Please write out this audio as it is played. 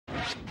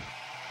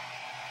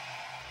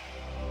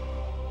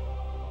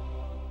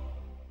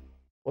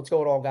What's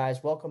going on,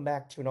 guys? Welcome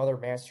back to another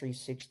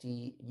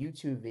MaaS360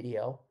 YouTube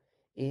video.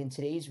 In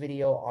today's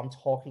video, I'm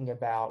talking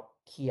about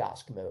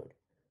kiosk mode,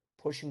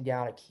 pushing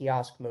down a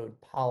kiosk mode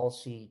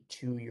policy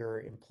to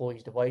your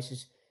employees'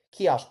 devices.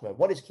 Kiosk mode.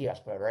 What is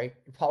kiosk mode, right?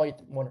 You're probably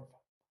wondering.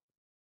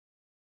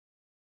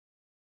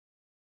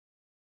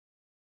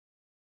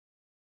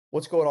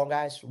 What's going on,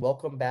 guys?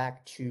 Welcome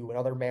back to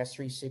another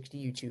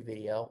MaaS360 YouTube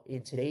video.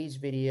 In today's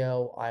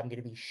video, I'm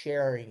going to be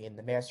sharing in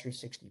the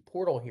MaaS360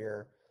 portal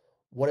here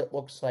what it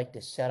looks like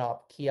to set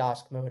up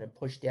kiosk mode and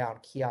push down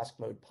kiosk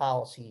mode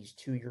policies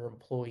to your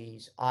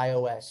employees'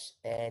 iOS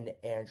and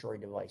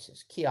Android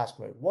devices. Kiosk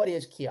mode. What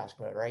is kiosk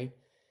mode, right?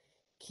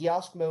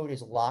 Kiosk mode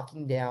is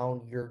locking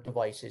down your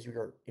devices,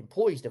 your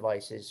employees'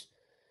 devices,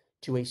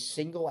 to a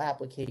single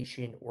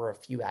application or a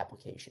few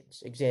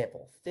applications.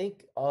 Example,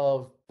 think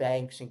of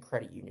banks and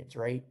credit unions,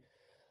 right?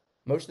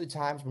 Most of the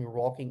times when you're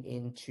walking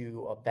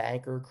into a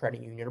bank or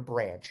credit union or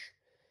branch,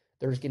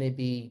 there's going to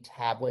be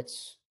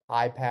tablets,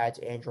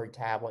 iPads, Android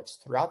tablets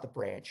throughout the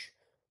branch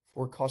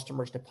for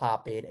customers to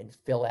pop in and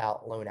fill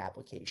out loan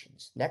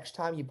applications. Next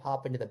time you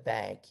pop into the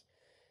bank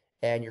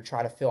and you're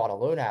trying to fill out a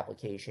loan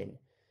application,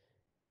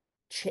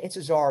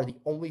 chances are the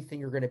only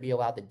thing you're going to be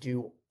allowed to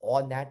do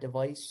on that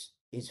device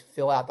is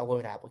fill out the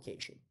loan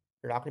application.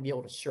 You're not going to be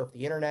able to surf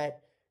the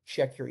internet,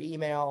 check your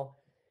email,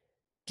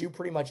 do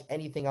pretty much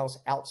anything else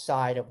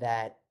outside of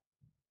that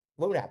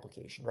loan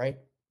application, right?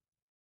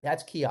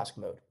 That's kiosk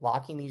mode,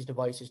 locking these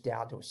devices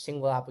down to a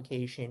single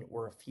application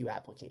or a few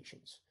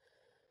applications.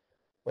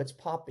 Let's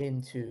pop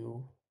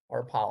into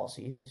our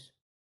policies.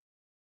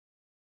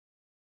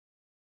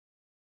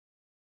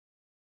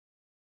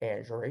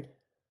 Android.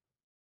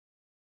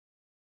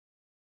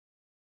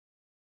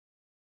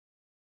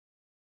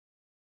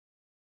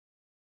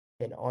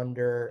 And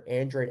under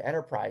Android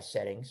Enterprise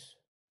settings,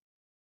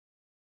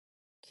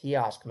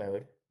 kiosk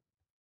mode,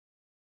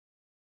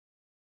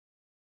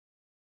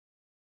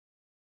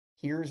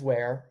 here's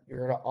where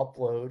you're going to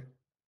upload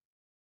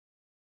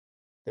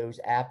those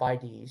app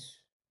IDs.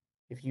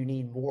 If you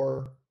need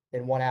more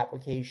than one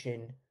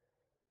application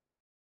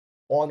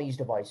on these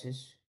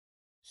devices,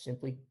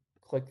 simply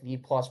click the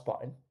plus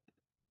button.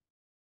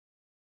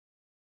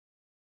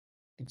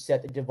 You can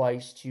set the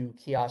device to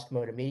kiosk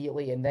mode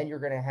immediately, and then you're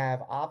going to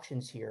have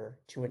options here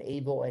to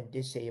enable and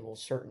disable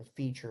certain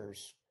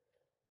features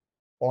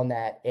on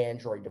that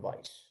Android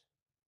device.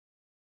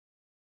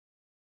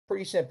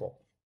 Pretty simple.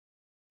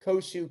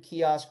 Kosu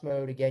kiosk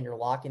mode, again, you're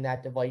locking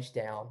that device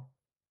down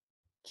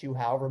to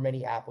however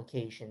many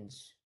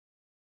applications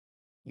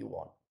you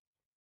want.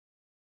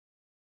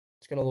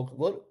 It's going to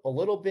look a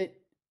little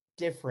bit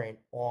different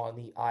on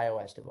the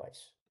iOS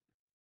device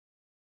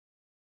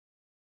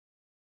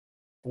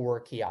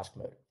for kiosk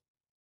mode.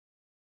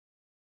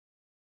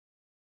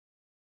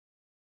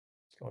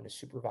 Let's go into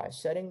supervised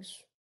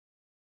settings.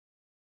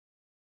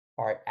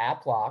 All right,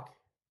 app lock.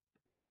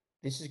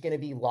 This is going to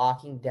be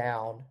locking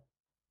down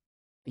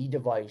the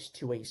device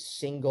to a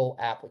single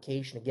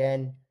application.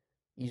 Again,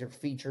 these are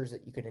features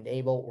that you can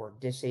enable or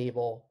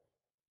disable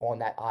on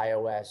that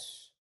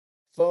iOS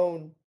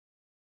phone,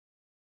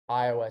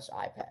 iOS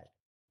iPad.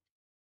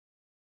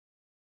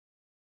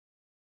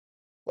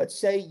 Let's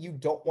say you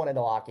don't want to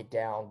lock it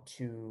down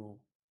to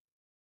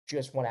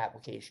just one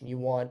application. You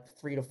want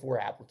 3 to 4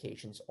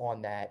 applications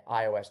on that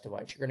iOS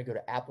device. You're going to go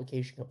to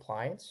Application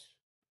Compliance,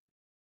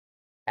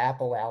 App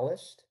Allow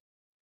List,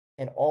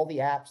 and all the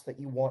apps that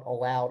you want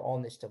allowed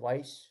on this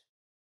device.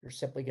 You're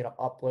simply going to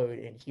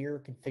upload in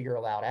here, configure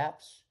allowed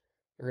apps.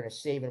 You're going to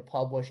save and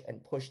publish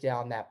and push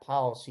down that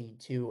policy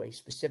to a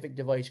specific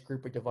device,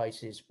 group of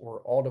devices, or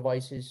all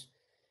devices,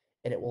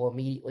 and it will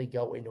immediately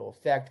go into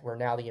effect where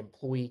now the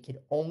employee can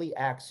only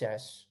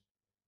access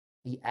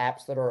the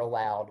apps that are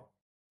allowed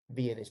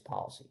via this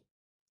policy.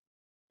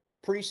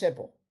 Pretty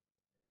simple.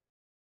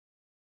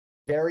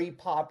 Very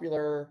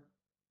popular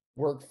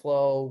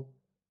workflow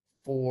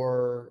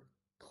for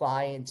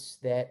clients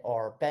that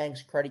are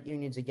banks, credit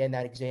unions. Again,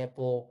 that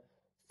example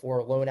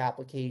for loan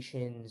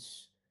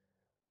applications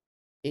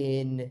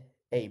in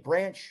a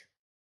branch.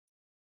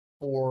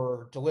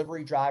 For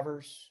delivery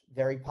drivers,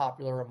 very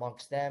popular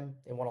amongst them.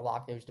 They want to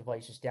lock those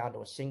devices down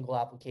to a single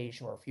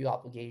application or a few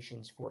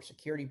applications for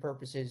security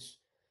purposes.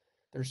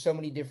 There's so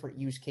many different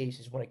use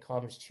cases when it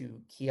comes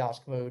to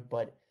kiosk mode,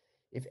 but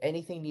if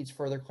anything needs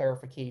further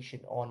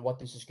clarification on what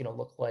this is going to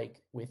look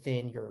like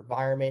within your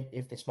environment,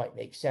 if this might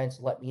make sense,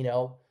 let me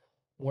know.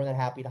 More than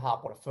happy to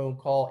hop on a phone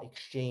call,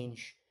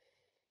 exchange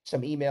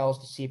some emails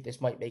to see if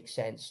this might make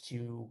sense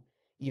to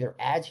either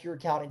add to your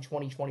account in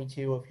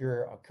 2022 if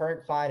you're a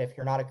current client, if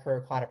you're not a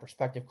current client, a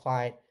prospective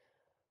client.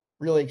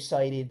 Really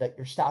excited that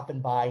you're stopping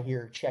by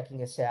here,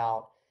 checking us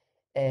out.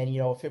 And,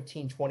 a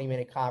 15,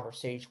 20-minute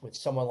conversation with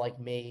someone like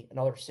me,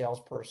 another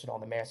salesperson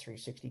on the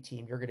MaaS360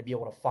 team, you're going to be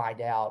able to find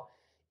out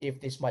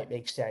if this might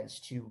make sense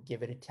to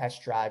give it a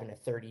test drive in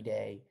a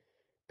 30-day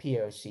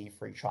POC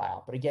free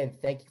trial. But again,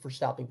 thank you for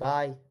stopping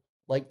by.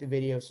 Like the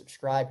video,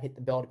 subscribe, hit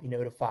the bell to be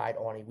notified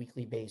on a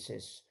weekly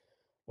basis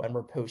when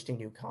we're posting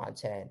new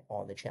content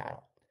on the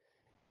channel.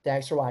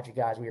 Thanks for watching,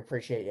 guys. We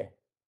appreciate you.